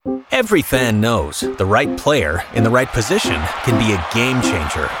Every fan knows the right player in the right position can be a game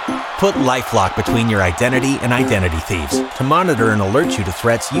changer. Put LifeLock between your identity and identity thieves to monitor and alert you to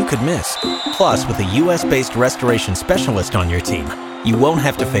threats you could miss. Plus, with a U.S.-based restoration specialist on your team, you won't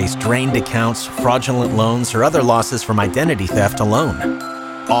have to face drained accounts, fraudulent loans, or other losses from identity theft alone.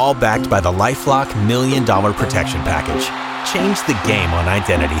 All backed by the LifeLock $1 Million Protection Package. Change the game on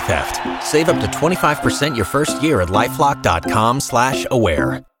identity theft. Save up to 25% your first year at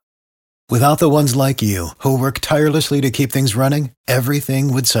LifeLock.com/aware. Without the ones like you, who work tirelessly to keep things running,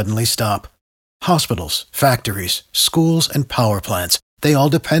 everything would suddenly stop. Hospitals, factories, schools, and power plants, they all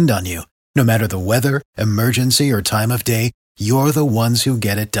depend on you. No matter the weather, emergency, or time of day, you're the ones who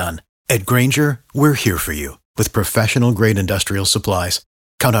get it done. At Grainger, we're here for you with professional-grade industrial supplies.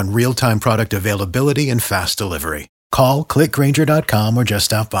 Count on real-time product availability and fast delivery. Call, click Grainger.com, or just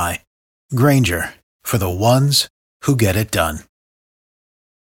stop by. Grainger, for the ones who get it done.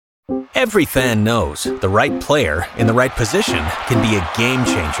 Every fan knows the right player in the right position can be a game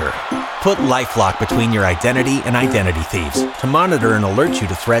changer. Put LifeLock between your identity and identity thieves to monitor and alert you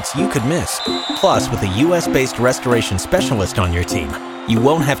to threats you could miss. Plus, with a U.S.-based restoration specialist on your team, you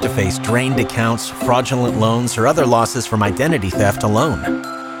won't have to face drained accounts, fraudulent loans, or other losses from identity theft alone.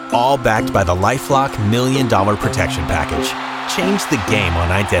 All backed by the LifeLock $1 Million Protection Package. Change the game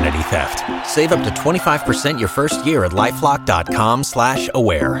on identity theft. Save up to 25% your first year at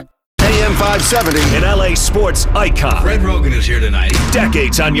LifeLock.com/aware. AM 570, an LA sports icon. Fred Roggin is here tonight.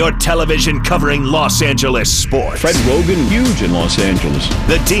 Decades on your television covering Los Angeles sports. Fred Roggin, huge in Los Angeles.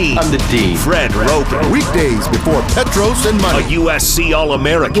 The Dean. I'm the Dean. Fred Roggin. Weekdays before Petros and money. A USC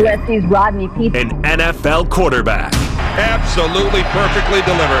All-American. USC's Rodney Peete. An NFL quarterback. Absolutely perfectly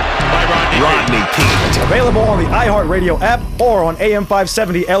delivered by Rodney Peete. Available on the iHeartRadio app or on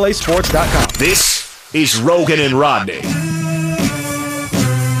AM570LAsports.com. This is Roggin and Rodney.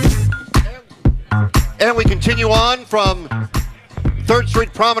 And we continue on from Third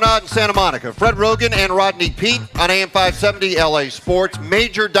Street Promenade in Santa Monica. Fred Roggin and Rodney Peete on AM 570 LA Sports.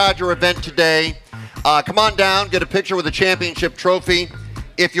 Major Dodger event today. Come on down, get a picture with a championship trophy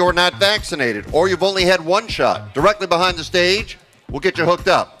if you're not vaccinated or you've only had one shot. Directly behind the stage, we'll get you hooked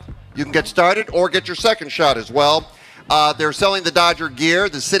up. You can get started or get your second shot as well. They're selling the Dodger gear,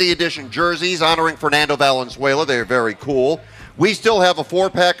 the City Edition jerseys honoring Fernando Valenzuela. They're very cool. We still have a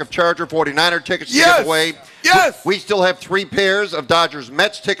 4-pack of Charger 49er tickets to give away. Yes! We still have 3 pairs of Dodgers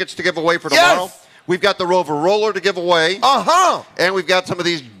Mets tickets to give away for tomorrow. Yes! We've got the Rover Roller to give away. Uh-huh! And we've got some of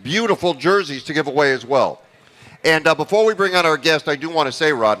these beautiful jerseys to give away as well. And before we bring on our guest, I do want to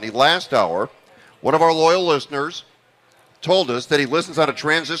say, Rodney, last hour, one of our loyal listeners told us that he listens on a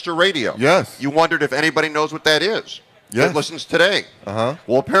transistor radio. Yes. You wondered if anybody knows what that is. Yes. That listens today. Uh-huh.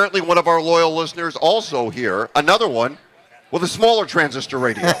 Well, apparently one of our loyal listeners also here, another one, with a smaller transistor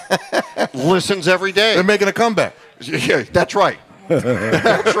radio. Listens every day. They're making a comeback. Yeah, that's right.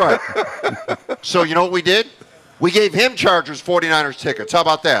 That's right. So you know what we did? We gave him Chargers 49ers tickets. How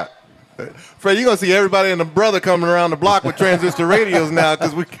about that? Fred, you're going to see everybody and the brother coming around the block with transistor radios now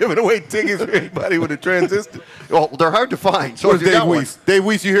because we're giving away tickets for anybody with a transistor. Well, they're hard to find. So Where's if you Dave got one- Weiss? Dave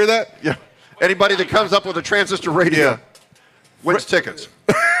Weiss, you hear that? Yeah. Anybody that comes up with a transistor radio wins tickets.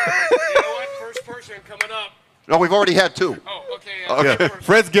 You know what? First person coming up. No, we've already had 2. Oh, okay. Okay. Yeah.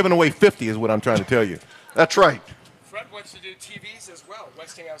 Fred's giving away 50 is what I'm trying to tell you. That's right. Fred wants to do TVs as well,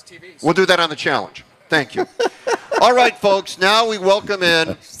 Westinghouse TVs. We'll do that on the challenge. Thank you. All right, folks. Now we welcome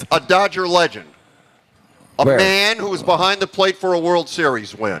in a Dodger legend. A man who was behind the plate for a World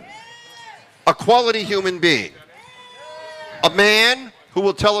Series win. A quality human being. A man who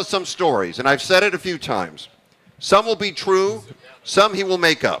will tell us some stories. And I've said it a few times. Some will be true. Some he will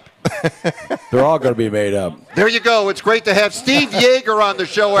make up. They're all going to be made up. There you go. It's great to have Steve Yeager on the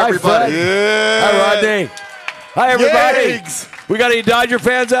show, everybody. Hi, Rodney. Hi, everybody. Yeags. We got any Dodger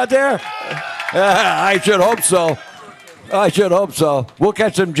fans out there? I should hope so. We'll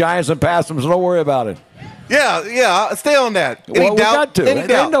catch some Giants and pass them, so don't worry about it. Yeah, stay on that. We got to. Ain't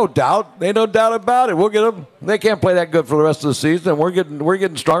no doubt. Ain't no doubt about it. We'll get them. They can't play that good for the rest of the season. We're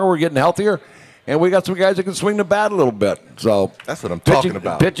getting stronger. We're getting healthier. And we got some guys that can swing the bat a little bit. So that's what I'm talking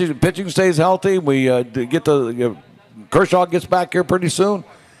about. Pitching stays healthy. We Kershaw gets back here pretty soon,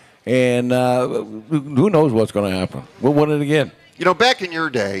 and who knows what's going to happen? We'll win it again. You know, back in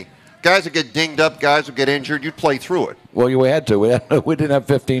your day, guys would get dinged up, guys would get injured. You'd play through it. Well, we had to. We didn't have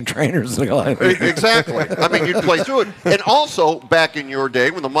 15 trainers in the line. Exactly. I mean, you'd play through it. And also, back in your day,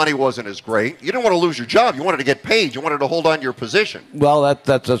 when the money wasn't as great, you didn't want to lose your job. You wanted to get paid. You wanted to hold on to your position. Well,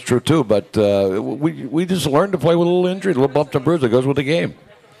 that's true, too. But we just learned to play with a little injury, a little bump and bruise that goes with the game.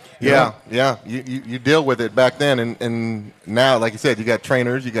 Yeah. You deal with it back then. And now, like you said, you got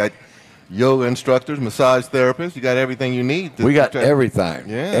trainers, you got yoga instructors, massage therapists. You got everything you need. We got everything.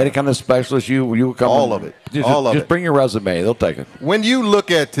 Yeah. Any kind of specialist you come. All of it. Just bring your resume. They'll take it. When you look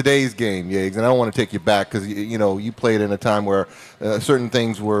at today's game, Yeager, and I don't want to take you back because you played in a time where certain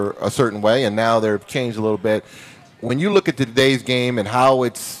things were a certain way, and now they've changed a little bit. When you look at today's game and how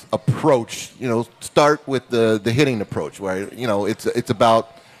it's approached, start with the hitting approach, where it's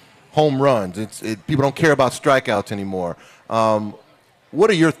about home runs. People don't care about strikeouts anymore. What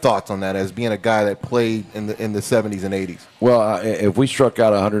are your thoughts on that as being a guy that played in the 70s and 80s? Well, if we struck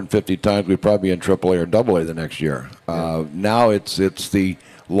out 150 times, we'd probably be in AAA or AA the next year. Now it's the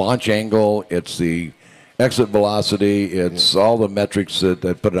launch angle, it's the exit velocity, it's all the metrics that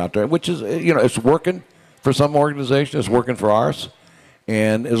put it out there, which is, it's working for some organizations, it's working for ours.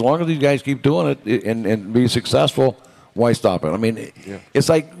 And as long as these guys keep doing it and be successful, why stop it? I mean, it's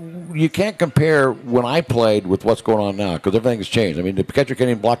like you can't compare when I played with what's going on now because everything has changed. I mean, the catcher can't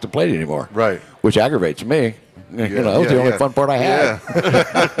even block the plate anymore, right? Which aggravates me. That was the only fun part I had.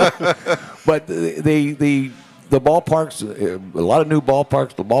 Yeah. But the ballparks, a lot of new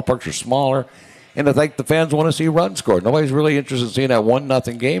ballparks. The ballparks are smaller, and I think the fans want to see runs scored. Nobody's really interested in seeing that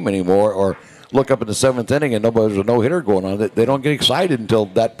 1-0 game anymore, or look up in the seventh inning and there's a no-hitter going on. They don't get excited until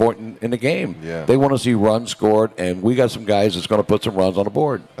that point in the game. Yeah. They want to see runs scored, and we got some guys that's going to put some runs on the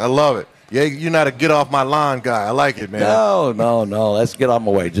board. I love it. Yeah, you're not a get-off-my-lawn guy. I like it, man. No. Let's get on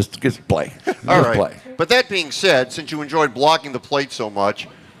my way. Just play. All right. Play. But that being said, since you enjoyed blocking the plate so much,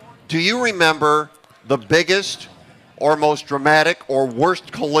 do you remember the biggest or most dramatic or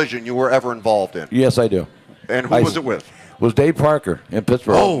worst collision you were ever involved in? Yes, I do. And who was it with? It was Dave Parker in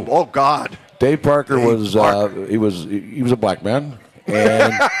Pittsburgh. Oh God. Dave Parker was he was a black man,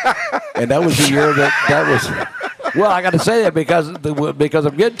 and that was the year that was. Well, I got to say that because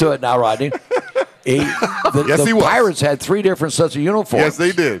I'm getting to it now, Rodney. The Pirates had 3 different sets of uniforms. Yes,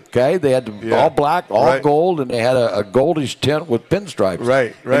 they did. Okay, they had all black, all gold, and they had a goldish tint with pinstripes.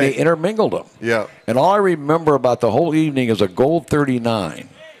 Right. And they intermingled them. Yeah. And all I remember about the whole evening is a gold 39,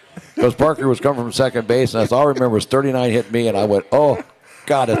 because Parker was coming from second base, and that's all I remember was 39 hit me, and I went, oh.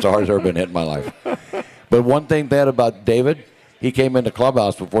 God, that's the hardest I've ever been hit in my life. But one thing bad about David, he came in the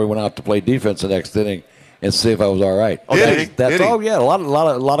clubhouse before he went out to play defense the next inning and see if I was all right. Oh, did he? Oh yeah, a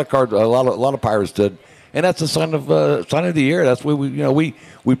lot of Pirates did, and that's a sign of the year. That's why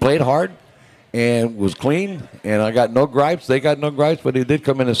we played hard and was clean, and I got no gripes. They got no gripes, but he did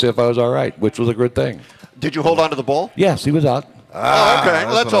come in and see if I was all right, which was a good thing. Did you hold on to the ball? Yes, he was out. Okay.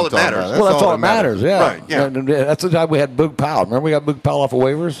 Well, that's all that matters. Well, that's all that matters, yeah. Right, yeah. And that's the time we had Boog Powell. Remember we got Boog Powell off of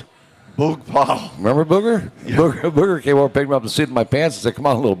waivers? Boog Powell. Remember Booger? Yeah. Booger came over, picked me up, and seat in my pants and said, come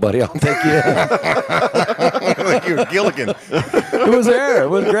on, little buddy, I'll take you in. Like you were Gilligan. It was there. It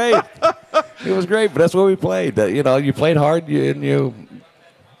was great. It was great, but that's what we played. You played hard, and you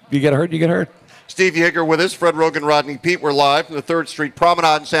get hurt, you get hurt. Steve Yeager with us, Fred Roggin, Rodney Pete. We're live from the 3rd Street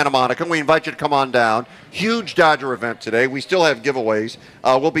Promenade in Santa Monica. We invite you to come on down. Huge Dodger event today. We still have giveaways.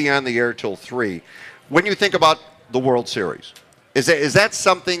 We'll be on the air till 3. When you think about the World Series, is that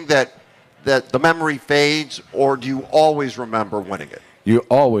something that the memory fades, or do you always remember winning it? You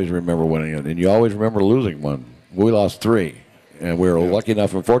always remember winning it, and you always remember losing one. We lost 3, and we were lucky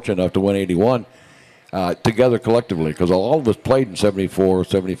enough and fortunate enough to win 81. Together collectively, because all of us played in 74,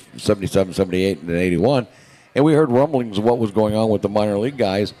 70, 77, 78, and 81, and we heard rumblings of what was going on with the minor league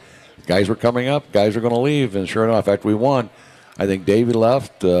guys. Guys were coming up, guys were going to leave, and sure enough, after we won, I think Davey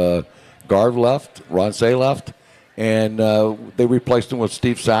left, Garv left, Ron Say left, and they replaced him with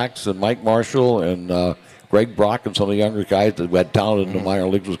Steve Sachs and Mike Marshall and Greg Brock and some of the younger guys that had talent in the minor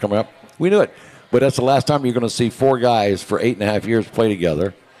leagues was coming up. We knew it, but that's the last time you're going to see 4 guys for 8.5 years play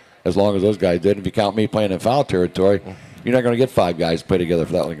together. As long as those guys did. If you count me playing in foul territory, you're not going to get 5 guys to play together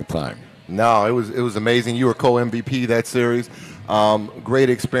for that length of time. No, it was amazing. You were co-MVP that series.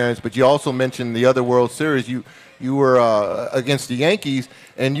 Great experience. But you also mentioned the other World Series. You were against the Yankees,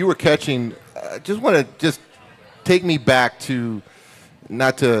 and you were catching. Just want to just take me back to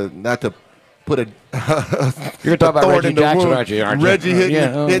not to put a you're talking about Reggie Jackson, aren't you? Reggie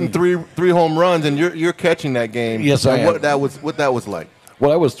hitting three home runs, and you're catching that game. Yes, I am. What that was like. Well,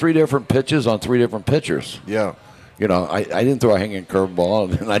 that was 3 different pitches on 3 different pitchers. Yeah. I didn't throw a hanging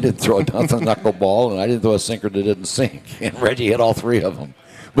curveball, and I didn't throw a knuckleball, and I didn't throw a sinker that didn't sink. And Reggie hit all 3 of them.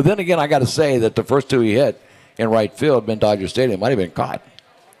 But then again, I got to say that the first 2 he hit in right field in Dodger Stadium might have been caught.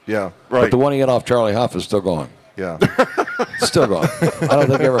 Yeah, right. But the one he hit off Charlie Huff is still going. Yeah. Still going. I don't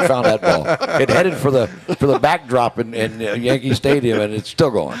think I ever found that ball. It headed for the backdrop in Yankee Stadium, and it's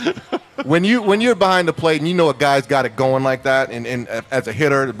still going. When you're behind the plate and you know a guy's got it going like that, and as a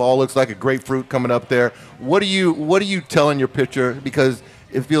hitter, the ball looks like a grapefruit coming up there. What are you telling your pitcher? Because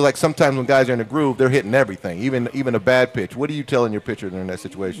it feels like sometimes when guys are in the groove, they're hitting everything, even a bad pitch. What are you telling your pitcher in that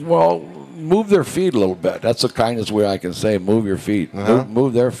situation? Well, move their feet a little bit. That's the kindest way I can say. Move your feet.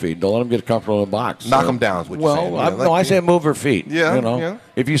 Move their feet. Don't let them get comfortable in the box. Knock them down is what you're saying. I say move their feet. Yeah, you know, yeah.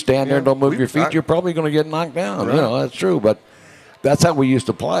 If you stand there and don't move your feet, you're probably going to get knocked down. Right. You know, that's true. But that's how we used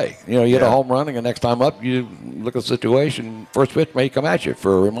to play. You know, you hit a home run, and the next time up, you look at the situation. First pitch may come at you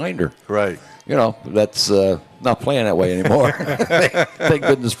for a reminder. Right. You know, that's not playing that way anymore. Thank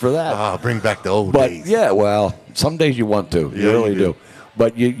goodness for that. Oh, bring back the old days. Yeah, well, some days you want to. You really do.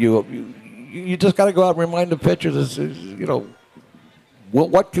 But you just got to go out and remind the pitchers, you know,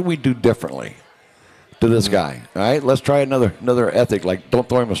 what can we do differently to this guy? All right, let's try another ethic, like don't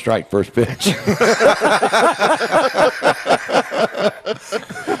throw him a strike first pitch.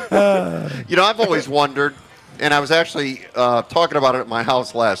 You know, I've always wondered, and I was actually talking about it at my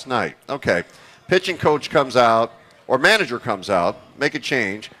house last night. Okay, pitching coach comes out, or manager comes out, make a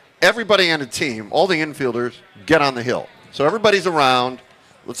change. Everybody on the team, all the infielders, get on the hill. So everybody's around.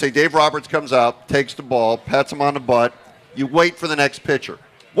 Let's say Dave Roberts comes out, takes the ball, pats him on the butt. You wait for the next pitcher.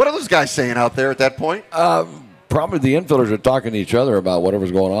 What are those guys saying out there at that point? Probably the infielders are talking to each other about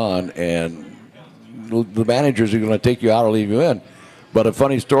whatever's going on, and the managers are going to take you out or leave you in. But a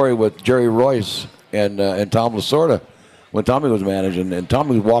funny story with Jerry Royce and Tom Lasorda when Tommy was managing, and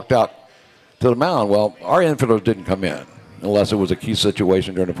Tommy walked out to the mound. Well, our infielders didn't come in unless it was a key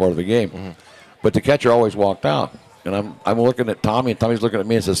situation during the part of the game. Mm-hmm. But the catcher always walked out. And I'm looking at Tommy, and Tommy's looking at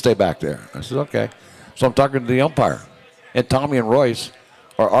me and says, "Stay back there." I said, "Okay." So I'm talking to the umpire. And Tommy and Royce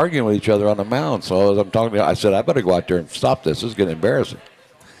are arguing with each other on the mound. So as I'm talking to him, I said, "I better go out there and stop this. This is getting embarrassing."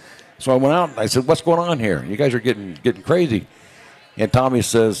 So I went out and I said, "What's going on here? You guys are getting crazy." And Tommy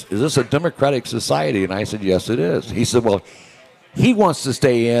says, "Is this a democratic society?" And I said, "Yes, it is." He said, "Well, he wants to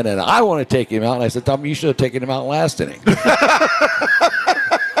stay in, and I want to take him out." And I said, "Tommy, you should have taken him out last inning."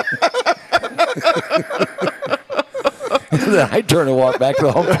 And then I turned and walked back to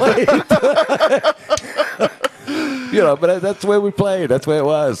the home plate. You know, but that's the way we played. That's the way it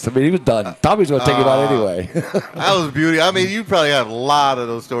was. I mean, he was done. Tommy's going to take him out anyway. That was beauty. I mean, you probably have a lot of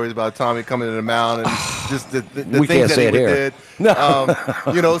those stories about Tommy coming to the mound and just the things that he did. No.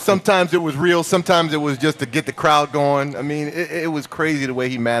 You know, sometimes it was real. Sometimes it was just to get the crowd going. I mean, it was crazy the way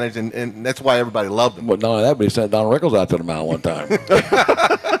he managed, and that's why everybody loved him. Well, not only that, but he sent Don Rickles out to the mound one time.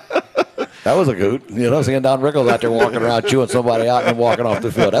 That was a hoot. You know, seeing Don Rickles out there walking around chewing somebody out and then walking off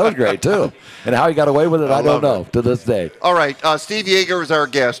the field. That was great, too. And how he got away with it, I don't know to this day. All right, Steve Yeager is our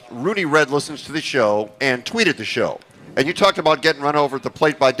guest. Rudy Red listens to the show and tweeted the show. And you talked about getting run over at the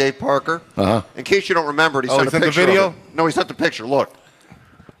plate by Dave Parker. Uh-huh. In case you don't remember it, he sent a picture. The video? No, he sent the picture. Look.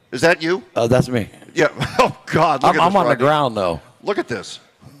 Is that you? That's me. Yeah. Oh, God. Look at this, I'm on the Rodney. ground, though. Look at this.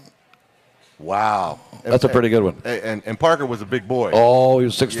 Wow. That's a pretty good one. And Parker was a big boy. Oh, he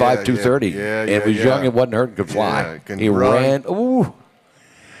was 6'5", 230. Yeah, and he was young and wasn't hurt and could fly. Yeah, he ran. Ooh.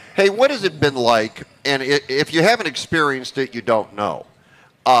 Hey, what has it been like, and if you haven't experienced it, you don't know,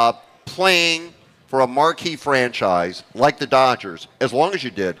 playing for a marquee franchise like the Dodgers, as long as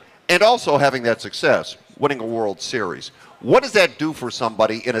you did, and also having that success, winning a World Series. What does that do for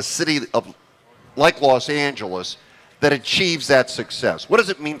somebody in a city like Los Angeles that achieves that success? What does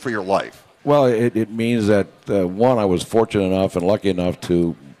it mean for your life? Well, it means that, one, I was fortunate enough and lucky enough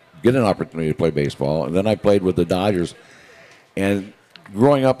to get an opportunity to play baseball, and then I played with the Dodgers. And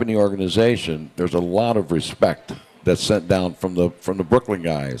growing up in the organization, there's a lot of respect that's sent down from the Brooklyn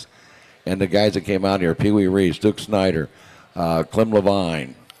guys and the guys that came out here, Pee Wee Reese, Duke Snyder, Clem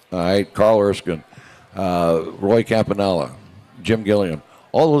Levine, Carl Erskine, Roy Campanella, Jim Gilliam.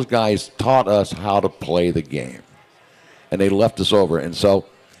 All those guys taught us how to play the game, and they left us over. And so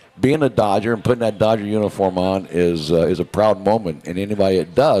being a Dodger and putting that Dodger uniform on is a proud moment, and anybody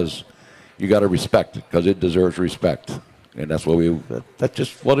that does, you got to respect it because it deserves respect, and that's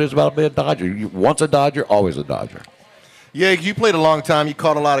just what it is about being a Dodger. Once a Dodger, always a Dodger. Yeah, you played a long time. You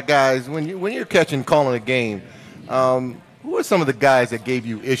caught a lot of guys. When you're catching, calling a game, who are some of the guys that gave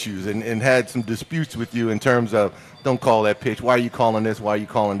you issues and had some disputes with you in terms of don't call that pitch? Why are you calling this? Why are you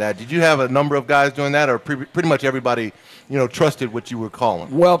calling that? Did you have a number of guys doing that, or pretty much everybody? Trusted what you were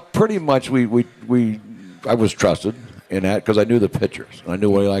calling? Well, pretty much I was trusted in that because I knew the pitchers. I knew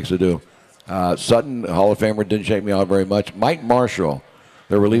what he likes to do. Sutton, Hall of Famer, didn't shake me out very much. Mike Marshall,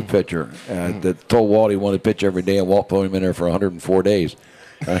 the relief pitcher, that told Walt he wanted to pitch every day, and Walt put him in there for 104 days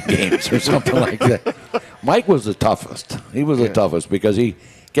games or something like that. Mike was the toughest. He was the toughest because he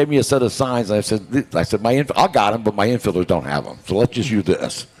gave me a set of signs. And I said, I got him, but my infielders don't have them. So let's just use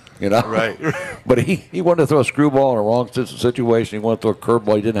this. Right. But he wanted to throw a screwball in a wrong situation. He wanted to throw a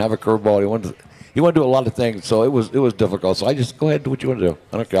curveball. He didn't have a curveball. he wanted to do a lot of things, so it was difficult. So I just go ahead and do what you want to do.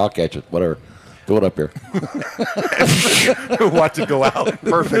 I don't care. I'll catch it. Whatever. Throw it up here. Watch it go out.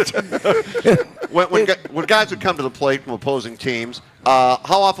 Perfect. when guys would come to the plate from opposing teams, how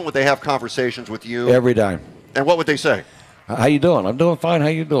often would they have conversations with you? Every time. And what would they say? How you doing? I'm doing fine. How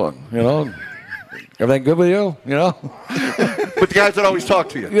you doing? You know, everything good with you? You know. But the guys would always talk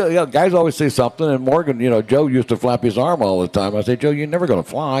to you. Yeah, guys always say something. And Morgan, Joe used to flap his arm all the time. I say, Joe, you're never going to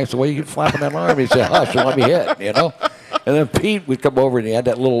fly. So why you keep flapping that arm? He said, hush, and let me hit. And then Pete would come over and he had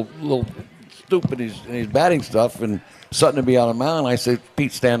that little stoop in his batting stuff, and Sutton would be on a mound. I said,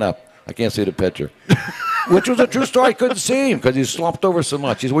 Pete, stand up. I can't see the pitcher. Which was a true story. I couldn't see him because he slumped over so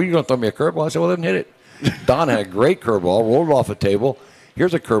much. He said, well, you're going to throw me a curveball? I said, well, then hit it. Don had a great curveball, rolled it off a table.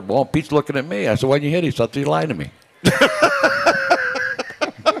 Here's a curveball. And Pete's looking at me. I said, why'd you hit it? He said, you lied to me.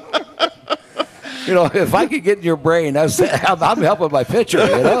 If I could get in your brain, I'm helping my pitcher,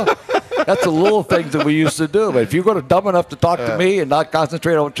 That's the little things that we used to do. But if you're going to dumb enough to talk to me and not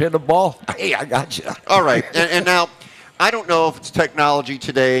concentrate on hitting the ball, hey, I got you. All right. And now, I don't know if it's technology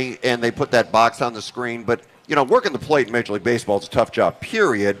today and they put that box on the screen, but, working the plate in Major League Baseball is a tough job,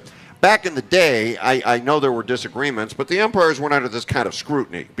 period. Back in the day, I know there were disagreements, but the umpires weren't under this kind of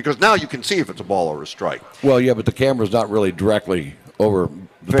scrutiny because now you can see if it's a ball or a strike. Well, yeah, but the camera's not really directly over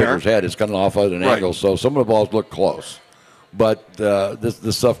the pitcher's head. It's kind of off at an angle, so some of the balls look close. But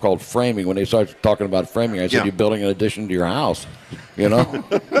this stuff called framing, when they started talking about framing, I said, you're building an addition to your house,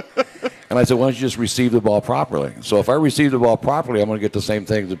 And I said, why don't you just receive the ball properly? So if I receive the ball properly, I'm going to get the same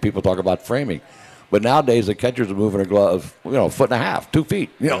things that people talk about framing. But nowadays, the catchers are moving a glove, a foot and a half, 2 feet.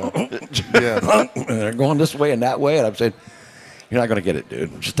 And they're going this way and that way. And I'm saying, you're not going to get it,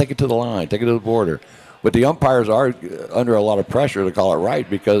 dude. Just take it to the line. Take it to the border. But the umpires are under a lot of pressure to call it right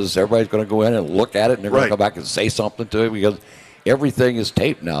because everybody's going to go in and look at it, and they're going to come back and say something to it because everything is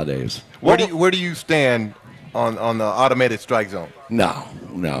taped nowadays. Where do you stand on the automated strike zone? No.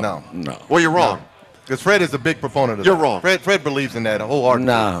 Well, you're wrong. Because Fred is a big proponent of You're that. wrong. Fred believes in that wholeheartedly.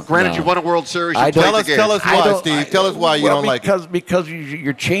 No. Granted, you won a World Series. Tell us why, Steve. Tell us why you don't like it. Because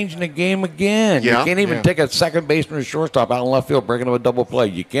you're changing the game again. Yeah. You can't even take a second baseman or shortstop out in left field, breaking up a double play.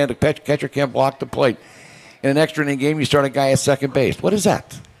 You can't. The catcher can't block the plate. In an extra inning game, you start a guy at second base. What is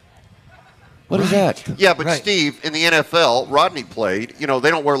that? What is that? Yeah, but Steve, in the NFL, Rodney played. They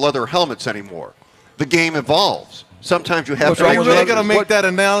don't wear leather helmets anymore. The game evolves. Sometimes you have. Are you really going to make that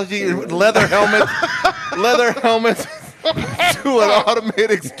analogy? Leather helmets to an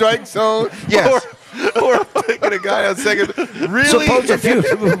automated strike zone? Yes. Or taking a guy on second. Really?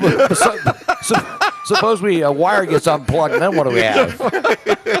 Suppose a wire gets unplugged, and then what do we have?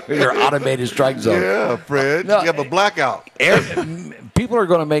 Your automated strike zone. Yeah, Fred. You have a blackout. People are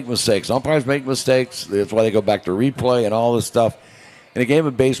going to make mistakes. Umpires make mistakes. That's why they go back to replay and all this stuff. In a game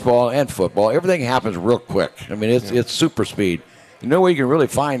of baseball and football, everything happens real quick. I mean, it's super speed. The only way you can really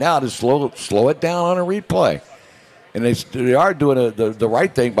find out is slow it down on a replay. And they are doing the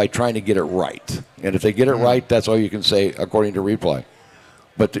right thing by trying to get it right. And if they get it right, that's all you can say according to replay.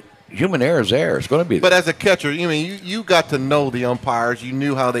 But the human error is there. It's going to be there. But as a catcher, you got to know the umpires. You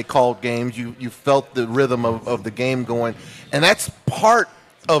knew how they called games. You felt the rhythm of the game going. And that's part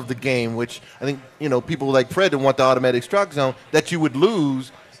of the game, which I think, people like Fred that want the automatic strike zone, that you would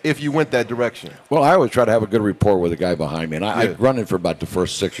lose if you went that direction. Well, I always try to have a good rapport with the guy behind me. And I grunted for about the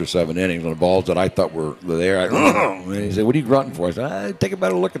first 6 or 7 innings on the balls that I thought were there. And he said, what are you grunting for? I said, take a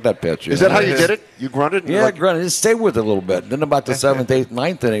better look at that pitch. Is that how you did it? You grunted? Yeah, I grunted. Just stay with it a little bit. Then about the 7th, 8th,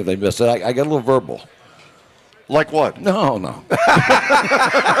 9th inning, they missed it. I got a little verbal. Like what? No.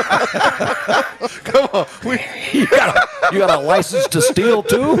 Come on. You got a license to steal,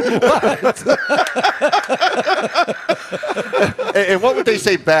 too? What? And what would they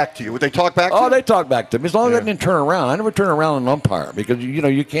say back to you? Would they talk back to you? Oh, they talk back to me. As long as I didn't turn around. I never turn around an umpire because,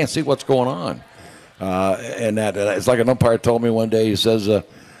 you can't see what's going on. And it's like an umpire told me one day, he says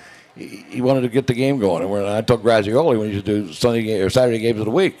he wanted to get the game going. And I told Grazioli when he used to do Sunday or Saturday games of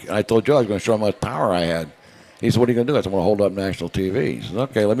the week, and I told Joe I was going to show him how much power I had. He said, what are you going to do? I said, I'm going to hold up national TV. He said,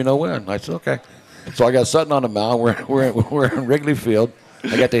 okay, let me know when. I said, okay. So I got Sutton on the mound. We're in Wrigley Field.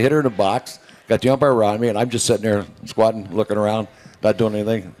 I got the hitter in the box. Got the umpire around me, and I'm just sitting there squatting, looking around, not doing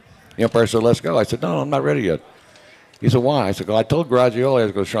anything. The umpire said, let's go. I said, no, I'm not ready yet. He said, why? I said, well, I told Grazioli I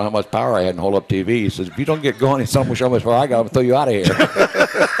was going to show how much power I had and hold up TV. He says, if you don't get going and someone show how much power I got, I'm going to throw you out of here.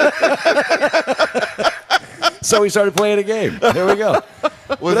 So we started playing a game. There we go.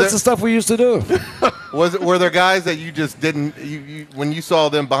 That's the stuff we used to do. Were there guys that you just didn't, when you saw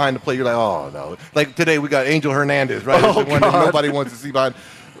them behind the plate, you're like, oh, no. Like today we got Angel Hernandez, right? Oh, the one that nobody wants to see behind.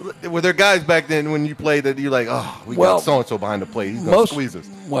 Were there guys back then when you played that you're like, oh, we got so-and-so behind the plate. He's going to squeeze us.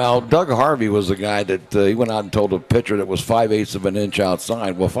 Well, Doug Harvey was the guy that he went out and told a pitcher that was 5/8 of an inch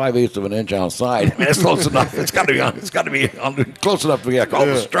outside. Well, 5/8 of an inch outside, man, it's close enough. It's got to be close enough to call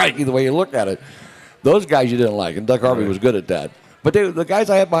a strike either way you look at it. Those guys you didn't like, and Doug Harvey was good at that. But the guys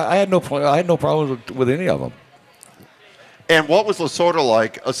I had no problems with any of them. And what was Lasorda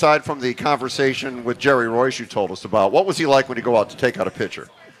like, aside from the conversation with Jerry Royce you told us about? What was he like when you go out to take out a pitcher?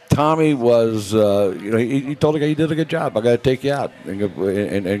 Tommy was, he told the guy, you did a good job. I got to take you out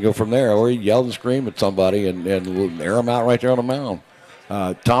and go from there. Or he yelled and screamed at somebody and air him out right there on the mound.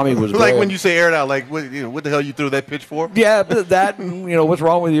 Tommy was like when you say air it out, like what the hell you threw that pitch for? Yeah, that what's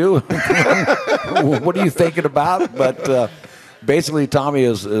wrong with you? What are you thinking about? But basically, Tommy he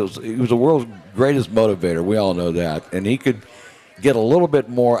was the world's greatest motivator. We all know that, and he could get a little bit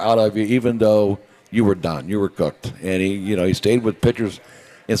more out of you, even though you were done, you were cooked. And he stayed with pitchers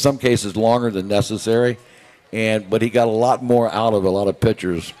in some cases longer than necessary, but he got a lot more out of a lot of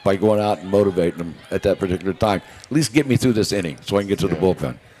pitchers by going out and motivating them at that particular time. At least get me through this inning so I can get to the bullpen.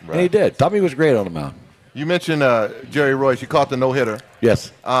 Right. And he did. Tommy was great on the mound. You mentioned Jerry Royce. You caught the no-hitter.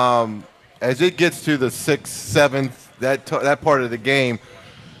 Yes. As it gets to the 6th, 7th, that part of the game,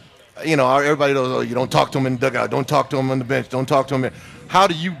 everybody knows, you don't talk to him in the dugout, don't talk to him on the bench, don't talk to him. How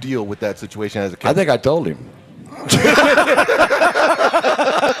do you deal with that situation as a captain? I think I told him.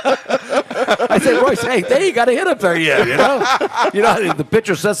 I said, Royce, hey, you got to hit up there yet, the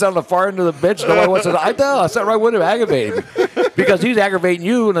pitcher sits on the far end of the bench. Nobody wants to. I know. I sat right with him, aggravate him, because he's aggravating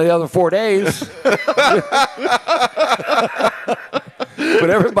you in the other 4 days. But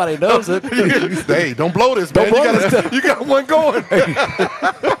everybody knows it. Hey, don't blow this, man. You got one going.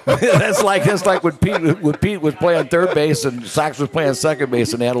 That's like when Pete was playing third base and Sachs was playing second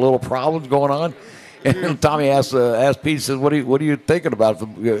base, and they had a little problems going on. And Tommy asked Pete, he says, what are you thinking about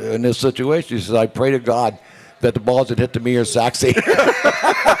in this situation? He says, I pray to God that the balls had hit to me or Saxy.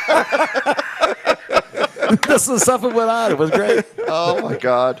 This is stuff that went on. It was great. Oh, my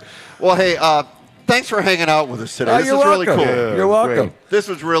God. Well, hey, thanks for hanging out with us today. This is really cool. Yeah, you're welcome. Great. This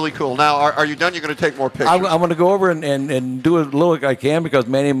was really cool. Now, are you done? You're going to take more pictures? I'm going to go over and do as little I can, because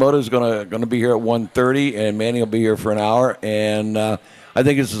Manny Mota is going to be here at 1:30, and Manny will be here for an hour. And I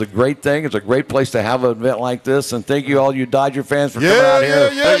think this is a great thing. It's a great place to have an event like this. And thank you, all you Dodger fans, for coming out here.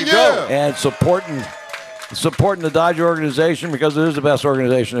 There you go. And supporting the Dodger organization, because it is the best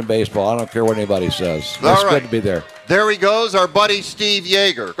organization in baseball. I don't care what anybody says. It's good to be there. There he goes, our buddy Steve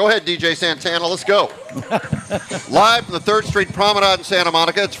Yeager. Go ahead, DJ Santana. Let's go. Live from the 3rd Street Promenade in Santa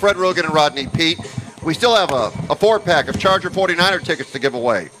Monica, it's Fred Roggin and Rodney Peete. We still have a 4-pack of Charger 49er tickets to give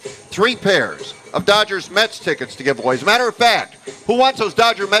away. 3 pairs of Dodgers Mets tickets to give away. As a matter of fact, who wants those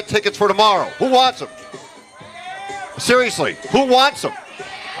Dodger Met tickets for tomorrow? Who wants them? Seriously, who wants them?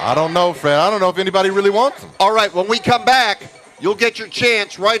 I don't know, Fred. I don't know if anybody really wants them. All right, when we come back, you'll get your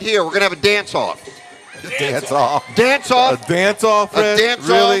chance right here. We're going to have a dance-off. Dance-off? Dance-off. A dance-off, Fred? A dance-off.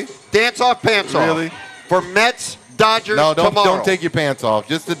 Really? Dance-off, pants-off. Really? For Mets, Dodgers, No, tomorrow. don't take your pants off.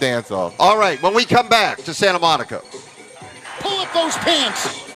 Just the dance-off. All right, when we come back to Santa Monica. Pull up those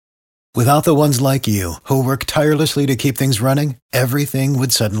pants. Without the ones like you, who work tirelessly to keep things running, everything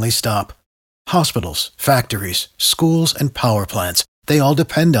would suddenly stop. Hospitals, factories, schools, and power plants, they all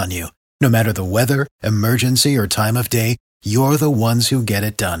depend on you. No matter the weather, emergency, or time of day, you're the ones who get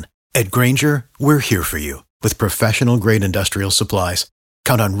it done. At Grainger, we're here for you with professional-grade industrial supplies.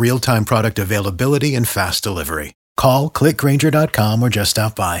 Count on real-time product availability and fast delivery. Call, click Grainger.com, or just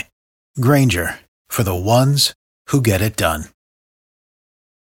stop by. Grainger, for the ones who get it done.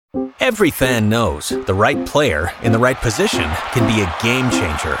 Every fan knows the right player in the right position can be a game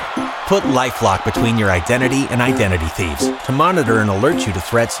changer. Put LifeLock between your identity and identity thieves to monitor and alert you to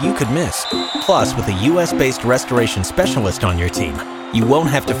threats you could miss. Plus, with a U.S.-based restoration specialist on your team, you won't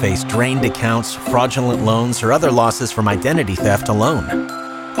have to face drained accounts, fraudulent loans, or other losses from identity theft alone.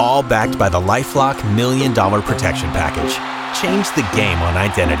 All backed by the LifeLock $1 Million Protection Package. Change the game on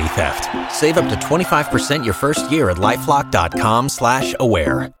identity theft. Save up to 25% your first year at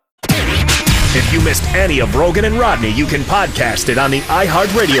LifeLock.com/aware. If you missed any of Roggin and Rodney, you can podcast it on the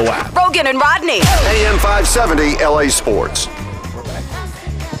iHeartRadio app. Roggin and Rodney. AM 570 LA Sports.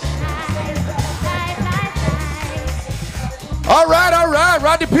 All right.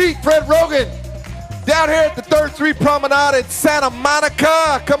 Rodney Peete, Fred Roggin, down here at the 3rd Street Promenade in Santa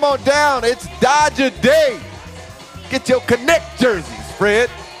Monica. Come on down. It's Dodger Day. Get your Connect jerseys, Fred.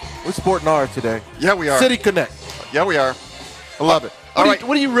 We're sporting ours today. Yeah, we are. City Connect. Yeah, we are. I love it.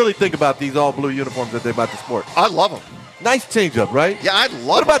 What do you really think about these all-blue uniforms that they're about to sport? I love them. Nice change-up, right? Yeah, I love them.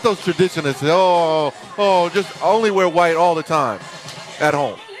 What about those traditionalists? Just only wear white all the time at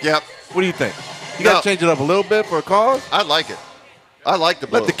home. Yep. What do you think? You got to change it up a little bit for a cause? I like it. I like the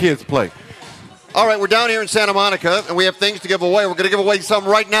blue. Let the kids play. All right, we're down here in Santa Monica, and we have things to give away. We're going to give away some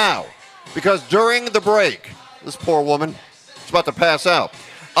right now because during the break, this poor woman is about to pass out.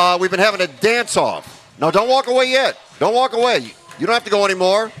 We've been having a dance-off. No, don't walk away yet. Don't walk away. You don't have to go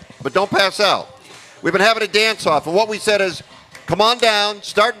anymore, but don't pass out. We've been having a dance-off, and what we said is, come on down,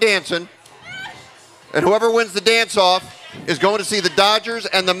 start dancing, and whoever wins the dance-off is going to see the Dodgers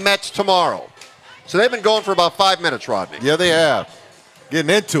and the Mets tomorrow. So they've been going for about 5 minutes, Rodney. Yeah, they have.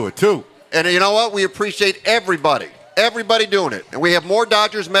 Getting into it, too. And you know what? We appreciate everybody doing it. And we have more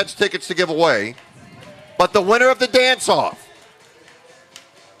Dodgers-Mets tickets to give away. But the winner of the dance-off,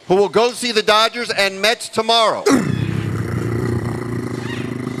 who will go see the Dodgers and Mets tomorrow,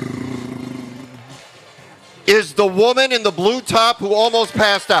 is the woman in the blue top who almost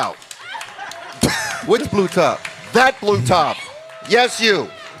passed out. Which blue top? That blue top. Yes, you.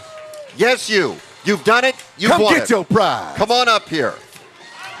 Yes, you. You've done it. You've won it. Come get your prize. Come on up here.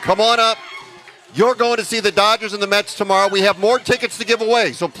 Come on up. You're going to see the Dodgers and the Mets tomorrow. We have more tickets to give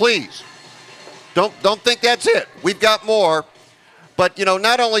away, so please, don't think that's it. We've got more. But, you know,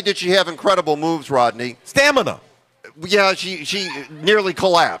 not only did she have incredible moves, Rodney. Stamina. Yeah, she nearly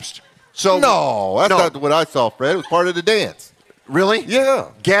collapsed. So No, that's not what I saw, Fred. It was part of the dance. Really? Yeah.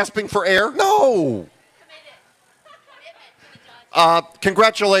 Gasping for air? No.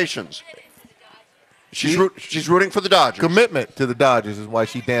 Congratulations. She's rooting for the Dodgers. Commitment to the Dodgers is why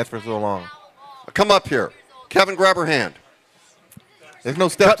she danced for so long. Come up here. Kevin, grab her hand. There's no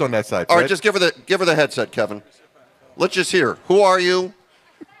steps on that side, Fred. All right, just give her the headset, Kevin. Let's just hear. Who are you?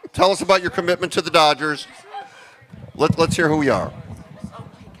 Tell us about your commitment to the Dodgers. Let's hear who you are.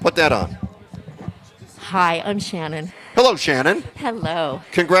 Put that on. Hi, I'm Shannon. Hello, Shannon. Hello.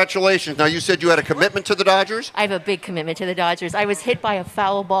 Congratulations. Now, you said you had a commitment to the Dodgers? I have a big commitment to the Dodgers. I was hit by a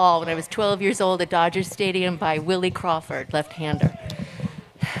foul ball when I was 12 years old at Dodger Stadium by Willie Crawford, left-hander.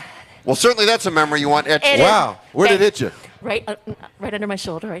 Well, certainly that's a memory you want etched. Wow. Where did it hit you? Right under my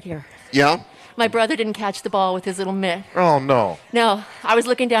shoulder, right here. Yeah? My brother didn't catch the ball with his little mitt. Oh, no. No, I was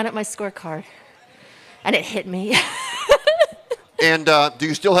looking down at my scorecard, and it hit me. And do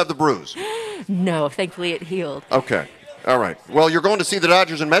you still have the bruise? No, thankfully it healed. Okay. All right. Well, you're going to see the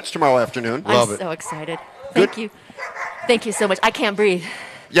Dodgers and Mets tomorrow afternoon. I'm so excited. Thank you. Thank you so much. I can't breathe.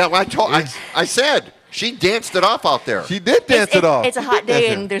 Yeah, well, I said she danced it off out there. She did dance it off. It's a hot day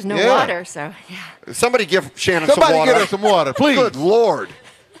and there's no water, so yeah. Somebody give Shannon some water. Somebody get her some water, please. Good Lord.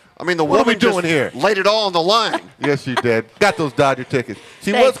 I mean, the What are we woman just doing here? laid it all on the line. Yes, she did. Got those Dodger tickets.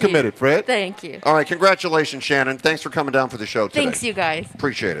 She Thank was you. committed, Fred. Thank you. All right, congratulations, Shannon. Thanks for coming down for the show today. Thanks, you guys.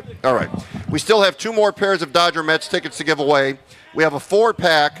 Appreciate it. All right. We still have 2 more pairs of Dodger Mets tickets to give away. We have a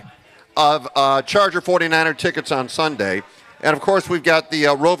 4-pack of Charger 49er tickets on Sunday. And, of course, we've got the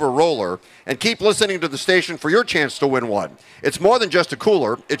Rover Roller. And keep listening to the station for your chance to win one. It's more than just a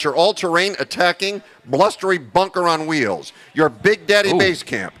cooler. It's your all-terrain, attacking, blustery bunker on wheels. Your Big Daddy base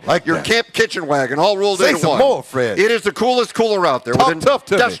camp. Like your that. camp kitchen wagon, all rolled Say into some one. more, Fred. It is the coolest cooler out there. Talk with tough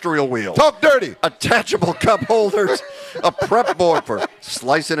to me. industrial wheels. Talk dirty. Attachable cup holders, a prep board for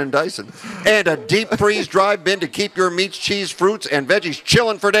slicing and dicing, and a deep freeze dry bin to keep your meats, cheese, fruits, and veggies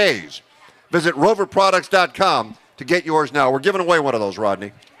chilling for days. Visit roverproducts.com to get yours now. We're giving away one of those,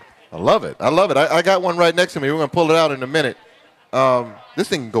 Rodney. I love it. I love it. I got one right next to me. We're going to pull it out in a minute. This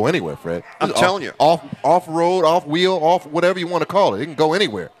thing can go anywhere, Fred. I'm telling you. Off-road, off-wheel, off whatever you want to call it. It can go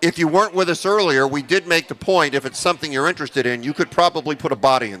anywhere. If you weren't with us earlier, we did make the point, if it's something you're interested in, you could probably put a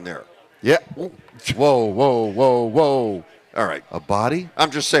body in there. Yeah. Whoa. All right. A body? I'm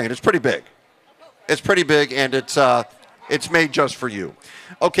just saying, it's pretty big. It's pretty big, and it's made just for you.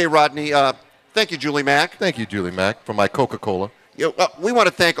 Okay, Rodney, thank you, Julie Mack. Thank you, Julie Mack, for my Coca-Cola. We want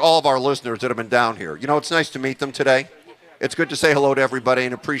to thank all of our listeners that have been down here. You know, it's nice to meet them today. It's good to say hello to everybody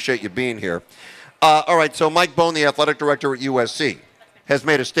and appreciate you being here. All right, so Mike Bone, the athletic director at USC, has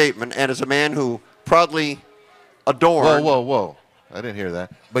made a statement, and is a man who proudly adorned. Whoa. I didn't hear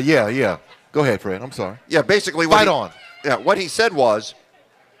that. But yeah. Go ahead, Fred. I'm sorry. Yeah, basically. What he said was,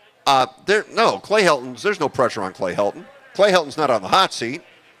 there's no pressure on Clay Helton. Clay Helton's not on the hot seat.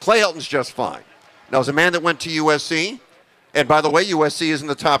 Clay Helton's just fine. Now, as a man that went to USC, and by the way, USC is in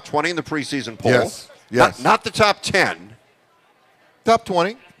the top 20 in the preseason poll. Yes. Not the top 10. Top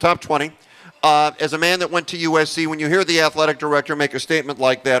 20. Top 20. As a man that went to USC, when you hear the athletic director make a statement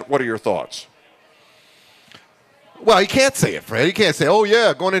like that, what are your thoughts? Well, he can't say it, Fred. He can't say, oh,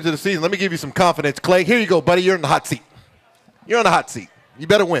 yeah, going into the season, let me give you some confidence. Clay, here you go, buddy. You're in the hot seat. You're on the hot seat. You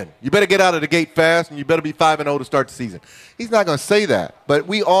better win. You better get out of the gate fast, and you better be 5-0 to start the season. He's not going to say that, but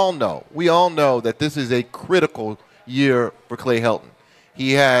we all know that this is a critical year for Clay Helton.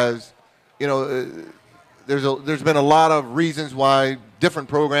 He has, there's been a lot of reasons why different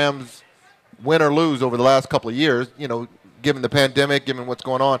programs win or lose over the last couple of years, given the pandemic, given what's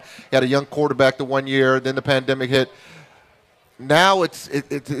going on. He had a young quarterback the 1 year, then the pandemic hit. Now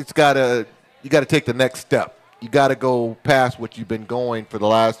you got to take the next step. You got to go past what you've been going for the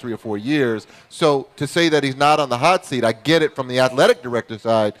last 3 or 4 years. So to say that he's not on the hot seat, I get it from the athletic director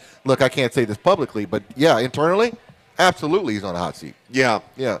side. Look, I can't say this publicly, but yeah, internally, absolutely he's on the hot seat. Yeah.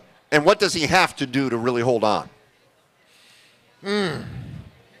 Yeah. And what does he have to do to really hold on?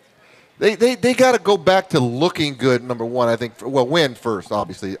 They got to go back to looking good, number one, I think. Win first,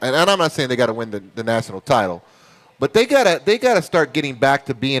 obviously. And I'm not saying they got to win the national title. But they gotta start getting back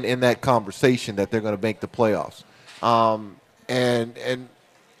to being in that conversation that they're going to make the playoffs. And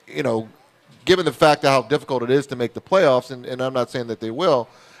given the fact of how difficult it is to make the playoffs, and I'm not saying that they will,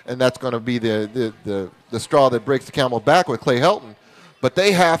 and that's going to be the straw that breaks the camel's back with Clay Helton, but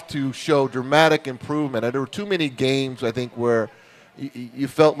they have to show dramatic improvement. And there were too many games, I think, where you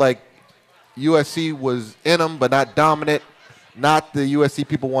felt like USC was in them but not dominant, not the USC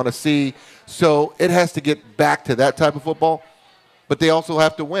people want to see. So it has to get back to that type of football, but they also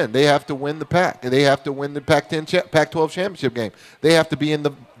have to win. They have to win the Pac. They have to win the Pac-12 championship game. They have to be in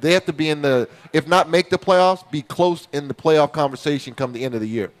the. If not make the playoffs, be close in the playoff conversation come the end of the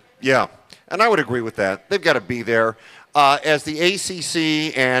year. Yeah, and I would agree with that. They've got to be there. As the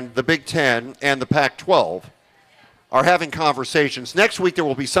ACC and the Big Ten and the Pac-12 are having conversations, next week there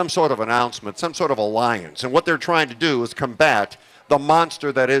will be some sort of announcement, some sort of alliance, and what they're trying to do is combat the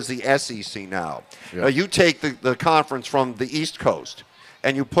monster that is the SEC now. Yeah. You take the conference from the East Coast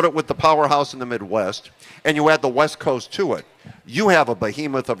and you put it with the powerhouse in the Midwest and you add the West Coast to it. You have a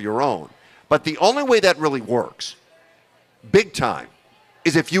behemoth of your own. But the only way that really works, big time,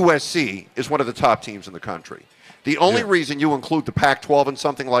 is if USC is one of the top teams in the country. The only reason you include the Pac-12 in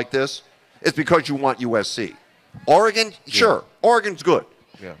something like this is because you want USC. Oregon, sure, Oregon's good.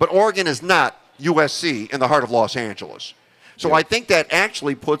 Yeah. But Oregon is not USC in the heart of Los Angeles. So I think that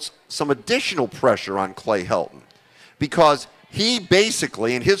actually puts some additional pressure on Clay Helton because he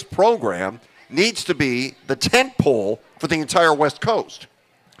basically, in his program, needs to be the tent pole for the entire West Coast.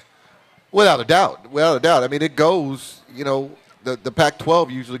 Without a doubt. I mean, it goes, the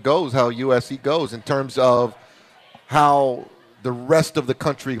Pac-12 usually goes how USC goes in terms of how the rest of the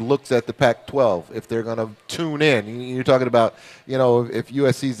country looks at the Pac-12 if they're going to tune in. You're talking about, if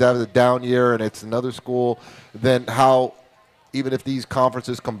USC's having a down year and it's another school, then how – even if these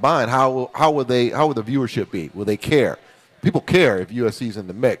conferences combine, how will the viewership be? Will they care? People care if USC's in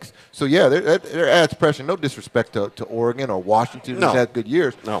the mix. So yeah, there adds pressure. No disrespect to Oregon or Washington, who's had good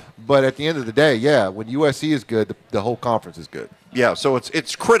years. No. But at the end of the day, yeah, when USC is good, the whole conference is good. Yeah, so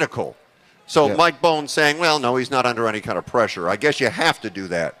it's critical. So Mike Bohn's saying, well, no, he's not under any kind of pressure. I guess you have to do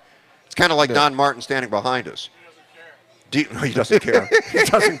that. It's kind of like Don Martin standing behind us. He doesn't care. He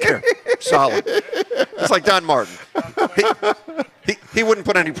doesn't care. Solid. It's like Don Martin. He wouldn't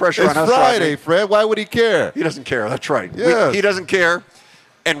put any pressure on us. It's Friday, Fred. Why would he care? He doesn't care. That's right. Yeah. He doesn't care,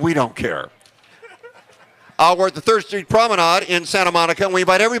 and we don't care. We're at the Third Street Promenade in Santa Monica, and we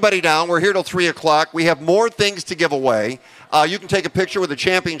invite everybody down. We're here till 3 o'clock. We have more things to give away. You can take a picture with the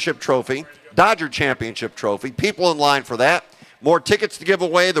championship trophy, Dodger championship trophy. People in line for that. More tickets to give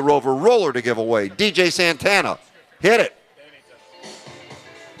away, the Rover Roller to give away. DJ Santana, hit it.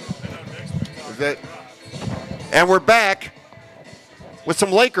 And we're back with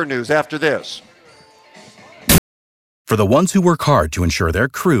some Laker news after this. For the ones who work hard to ensure their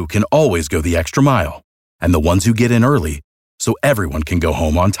crew can always go the extra mile, and the ones who get in early so everyone can go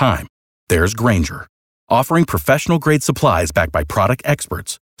home on time, there's Grainger, offering professional-grade supplies backed by product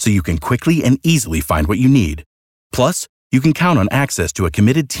experts so you can quickly and easily find what you need. Plus, you can count on access to a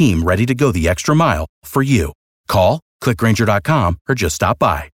committed team ready to go the extra mile for you. Call, click Grainger.com, or just stop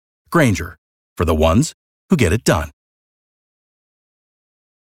by. Grainger, for the ones who get it done.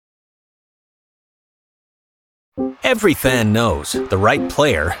 Every fan knows the right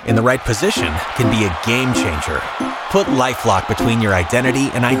player in the right position can be a game changer. Put LifeLock between your identity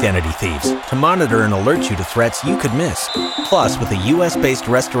and identity thieves to monitor and alert you to threats you could miss. Plus, with a U.S.-based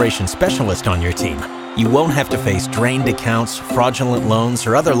restoration specialist on your team, you won't have to face drained accounts, fraudulent loans,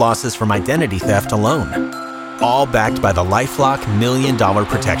 or other losses from identity theft alone. All backed by the LifeLock $1 Million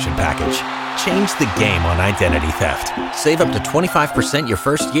Protection Package. Change the game on identity theft. Save up to 25% your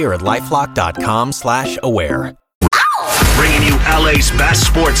first year at LifeLock.com/aware. Bringing you LA's best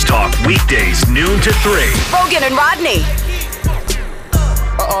sports talk weekdays noon to 3. Roggin and Rodney.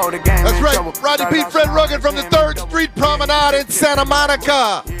 That's right. Rodney Pete, Fred Roggin from the Third Street Promenade in Santa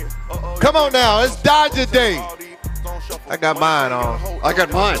Monica. Come on now, it's Dodger Day. I got mine on. I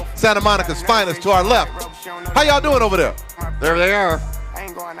got mine. Santa Monica's finest to our left. How y'all doing over there? There they are.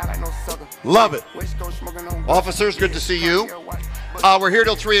 Love it. Officers, good to see you. We're here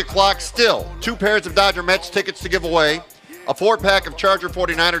till 3 o'clock still. 2 pairs of Dodger Mets tickets to give away. A 4-pack of Charger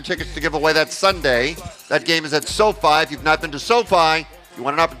 49er tickets to give away. That's Sunday. That game is at SoFi. If you've not been to SoFi, you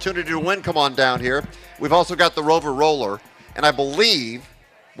want an opportunity to win, come on down here. We've also got the Rover Roller. And I believe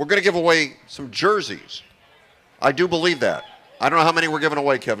we're going to give away some jerseys. I do believe that. I don't know how many we're giving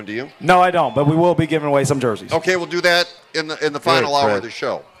away, Kevin, do you? No, I don't, but we will be giving away some jerseys. Okay, we'll do that in the final hour of the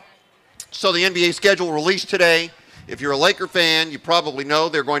show. So the NBA schedule released today. If you're a Laker fan, you probably know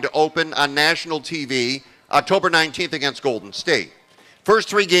they're going to open on national TV October 19th against Golden State. First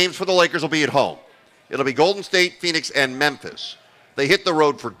 3 games for the Lakers will be at home. It'll be Golden State, Phoenix, and Memphis. They hit the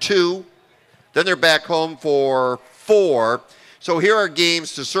road for 2. Then they're back home for 4. So here are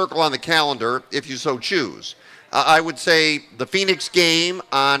games to circle on the calendar if you so choose. I would say the Phoenix game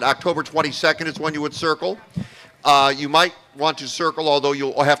on October 22nd is when you would circle. You might want to circle, although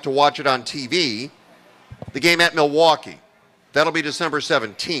you'll have to watch it on TV, the game at Milwaukee. That'll be December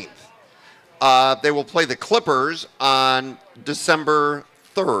 17th. They will play the Clippers on December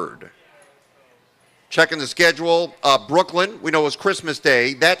 3rd. Checking the schedule, Brooklyn, we know is Christmas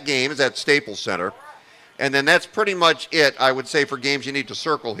Day. That game is at Staples Center. And then that's pretty much it, I would say, for games you need to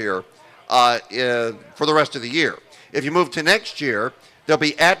circle here for the rest of the year. If you move to next year, they'll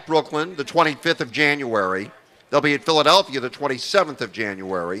be at Brooklyn the 25th of January. They'll be at Philadelphia the 27th of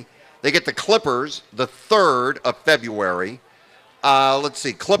January. They get the Clippers the 3rd of February.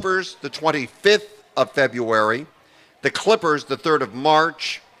 Clippers the 25th of February. The Clippers the 3rd of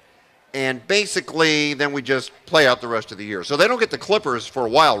March. And basically, then we just play out the rest of the year. So they don't get the Clippers for a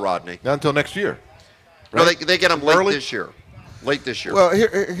while, Rodney. Not until next year. Right? No, they get them late this year. Late this year. Well,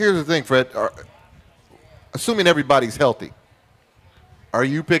 here's the thing, Fred. Assuming everybody's healthy, are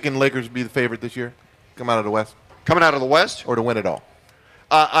you picking Lakers to be the favorite this year? Come out of the West? Coming out of the West? Or to win it all?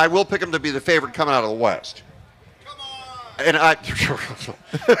 I will pick them to be the favorite coming out of the West. Come on!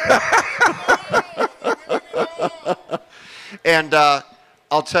 And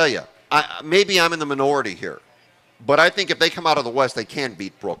I'll tell you, maybe I'm in the minority here, but I think if they come out of the West, they can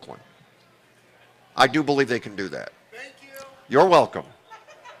beat Brooklyn. I do believe they can do that. Thank you. You're welcome.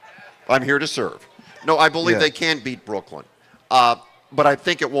 I'm here to serve. No, I believe they can beat Brooklyn, but I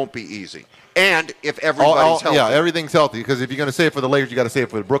think it won't be easy. And if everybody's healthy. Yeah, everything's healthy, because if you're going to say it for the Lakers, you got to say it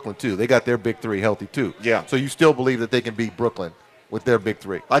for the Brooklyn, too. They got their big 3 healthy, too. Yeah. So you still believe that they can beat Brooklyn with their big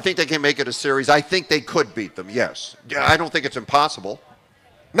 3? I think they can make it a series. I think they could beat them, yes. I don't think it's impossible.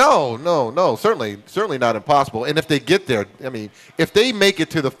 No. Certainly not impossible. And if they get there, I mean, if they make it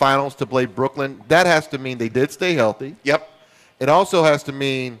to the finals to play Brooklyn, that has to mean they did stay healthy. Yep. It also has to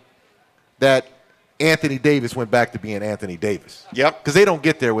mean that Anthony Davis went back to being Anthony Davis. Yep. Because they don't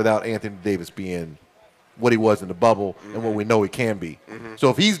get there without Anthony Davis being what he was in the bubble and what we know he can be. Mm-hmm. So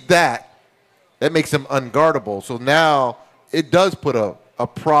if he's that makes him unguardable. So now it does put a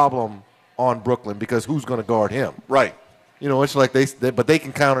problem on Brooklyn, because who's going to guard him? Right. You know, it's like but they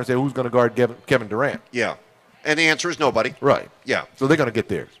can counter and say, who's going to guard Kevin Durant? Yeah. And the answer is nobody. Right. Yeah. So they're going to get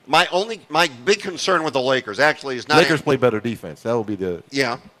theirs. My big concern with the Lakers actually is not Lakers play better defense. That will be the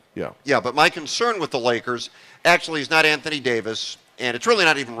Yeah. Yeah. Yeah, but my concern with the Lakers actually is not Anthony Davis, and it's really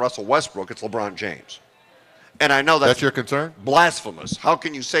not even Russell Westbrook, it's LeBron James. And I know that's your concern? Blasphemous. How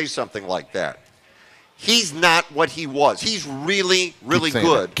can you say something like that? He's not what he was. He's really, really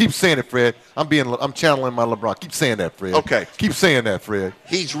good. That. Keep saying it, Fred. I'm channeling my LeBron. Keep saying that, Fred. Okay. Keep saying that, Fred.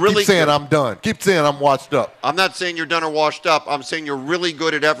 He's really Keep saying good. I'm done. Keep saying I'm washed up. I'm not saying you're done or washed up. I'm saying you're really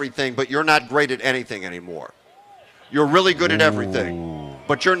good at everything, but you're not great at anything anymore. You're really good at everything,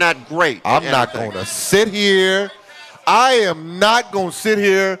 but you're not great at I'm not going to sit here. I am not going to sit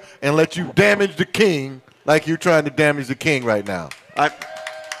here and let you damage the king like you're trying to damage the king right now.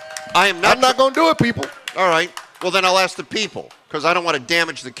 I'm not going to do it, people. All right. Well, then I'll ask the people, because I don't want to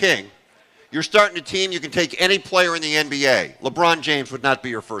damage the king. You're starting a team. You can take any player in the NBA. LeBron James would not be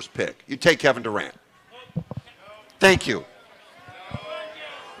your first pick. You take Kevin Durant. Thank you.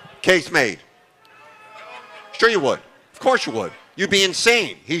 Case made. Sure you would. Of course you would. You'd be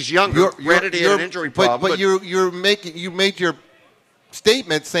insane. He's younger. Granted, he had an injury problem. But you made your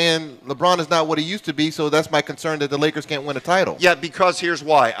statement saying LeBron is not what he used to be, so that's my concern that the Lakers can't win a title. Yeah, because here's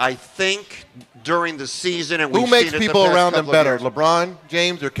why. I think during the season, and who makes people around them better, LeBron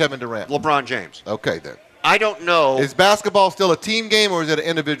James or Kevin Durant? LeBron James. Okay, then. I don't know. Is basketball still a team game, or is it an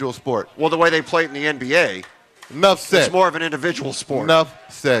individual sport? Well, the way they play it in the NBA, enough said. It's more of an individual sport. Enough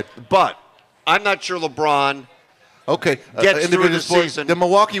said. But I'm not sure LeBron Okay. gets through the season. Did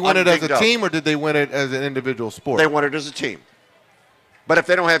Milwaukee win it as a undinged up. team, or did they win it as an individual sport? They won it as a team. But if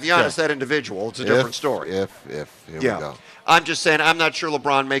they don't have Giannis, that individual, it's a different story. Here we go. I'm just saying, I'm not sure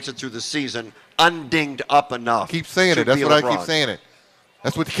LeBron makes it through the season undinged up enough. Keep saying it. That's what I keep saying it.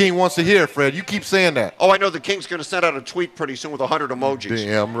 That's what the King wants to hear, Fred. You keep saying that. Oh, I know the King's going to send out a tweet pretty soon with 100 emojis.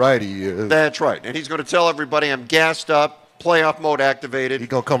 Damn right he is. That's right. And he's going to tell everybody I'm gassed up, playoff mode activated. He's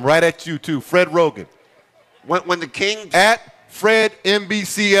going to come right at you, too. Fred Roggin. When the King... At Fred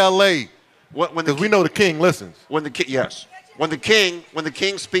NBCLA. Because we know the King listens. Yes. When the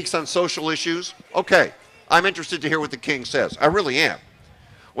King speaks on social issues, okay, I'm interested to hear what the King says. I really am.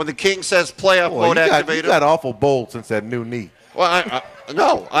 When the King says playoff mode activated... You got awful bold since that new knee. Well,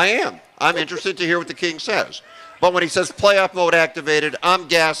 no, I am. I'm interested to hear what the King says. But when he says playoff mode activated, I'm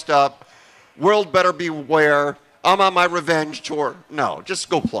gassed up, world better beware, I'm on my revenge tour. No, just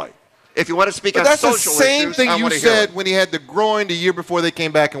go play. If you want to speak on social issues, that's the same thing you said when he had the groin the year before they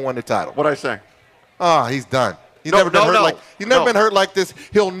came back and won the title. What'd I say? Oh, he's done. He's never been hurt like this.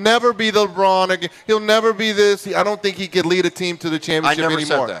 He'll never be the LeBron again. He'll never be this. I don't think he could lead a team to the championship anymore. I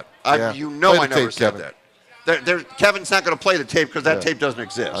never said that. I never said that. Kevin's not going to play the tape because that tape doesn't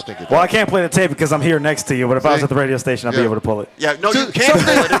exist. I can't play the tape because I'm here next to you, but if I was at the radio station, I'd be able to pull it. Yeah, no, you can't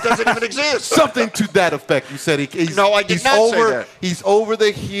pull it. It doesn't even exist. Something to that effect. You said he's No, I did not say that. He's over the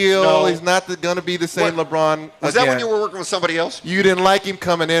hill. No. He's not going to be the same LeBron Was that when you were working with somebody else? You didn't like him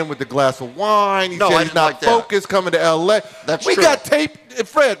coming in with the glass of wine. He said he's not focused coming to L.A. That's true. We got tape.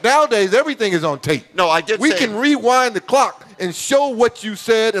 Fred, nowadays everything is on tape. No, I did say we can rewind the clock and show what you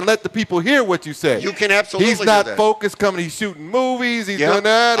said and let the people hear what you said. You can absolutely He's not do that. focused coming. He's shooting movies. He's doing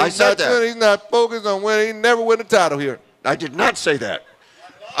that. I said that. He's not focused on winning. He never win a title here. I did not say that.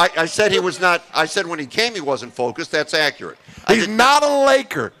 I said he was not. I said when he came he wasn't focused. That's accurate. He's not a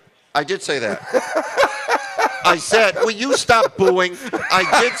Laker. I did say that. I said, will you stop booing?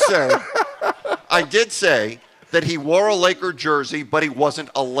 I did say that he wore a Laker jersey, but he wasn't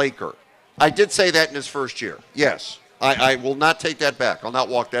a Laker. I did say that in his first year. Yes. I will not take that back. I'll not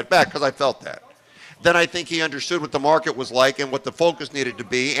walk that back because I felt that. Then I think he understood what the market was like and what the focus needed to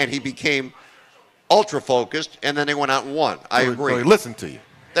be, and he became ultra-focused, and then they went out and won. I agree. So he listened to you.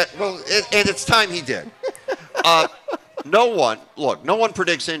 And it's time he did. No one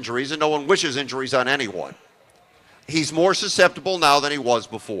predicts injuries, and no one wishes injuries on anyone. He's more susceptible now than he was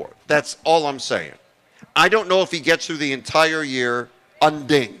before. That's all I'm saying. I don't know if he gets through the entire year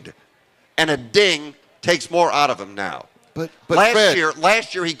and a ding takes more out of him now. But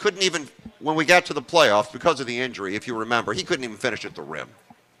last year he couldn't even, when we got to the playoffs because of the injury, if you remember, he couldn't even finish at the rim.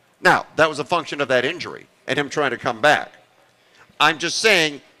 Now, that was a function of that injury and him trying to come back. I'm just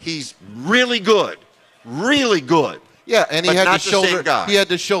saying he's really good. Really good. Yeah, and he had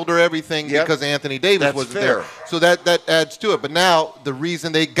to shoulder everything because Anthony Davis wasn't there. So that adds to it. But now the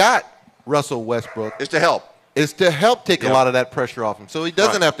reason they got Russell Westbrook is to help take a lot of that pressure off him. So he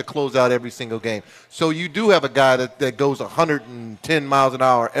doesn't have to close out every single game. So you do have a guy that goes 110 miles an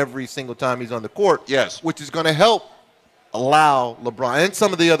hour every single time he's on the court. Yes. Which is going to help allow LeBron and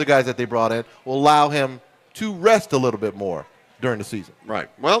some of the other guys that they brought in will allow him to rest a little bit more during the season. Right.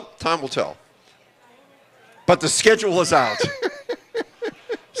 Well, time will tell. But the schedule is out.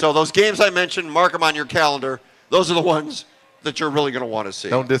 So those games I mentioned, mark them on your calendar. Those are the ones that you're really going to want to see.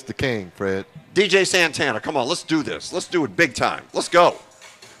 Don't diss the King, Fred. DJ Santana, come on, let's do this. Let's do it big time. Let's go.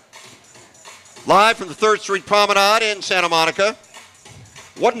 Live from the 3rd Street Promenade in Santa Monica.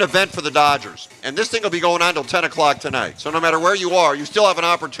 What an event for the Dodgers. And this thing will be going on until 10 o'clock tonight. So no matter where you are, you still have an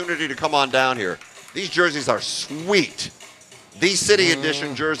opportunity to come on down here. These jerseys are sweet. These City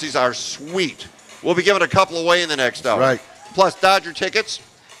Edition jerseys are sweet. We'll be giving a couple away in the next hour. Right. Plus Dodger tickets.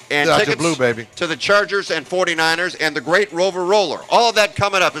 And Dodger tickets Blue, baby. To the Chargers and 49ers and the Great Rover Roller. All of that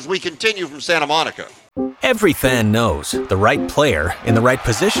coming up as we continue from Santa Monica. Every fan knows the right player in the right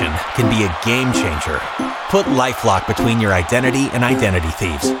position can be a game changer. Put LifeLock between your identity and identity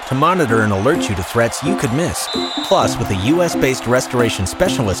thieves to monitor and alert you to threats you could miss. Plus, with a U.S.-based restoration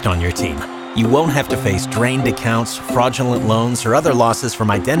specialist on your team, you won't have to face drained accounts, fraudulent loans, or other losses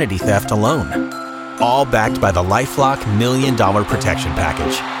from identity theft alone. All backed by the LifeLock $1 Million Protection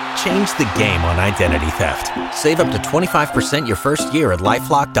Package. Change the game on identity theft. Save up to 25% your first year at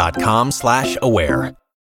LifeLock.com/aware.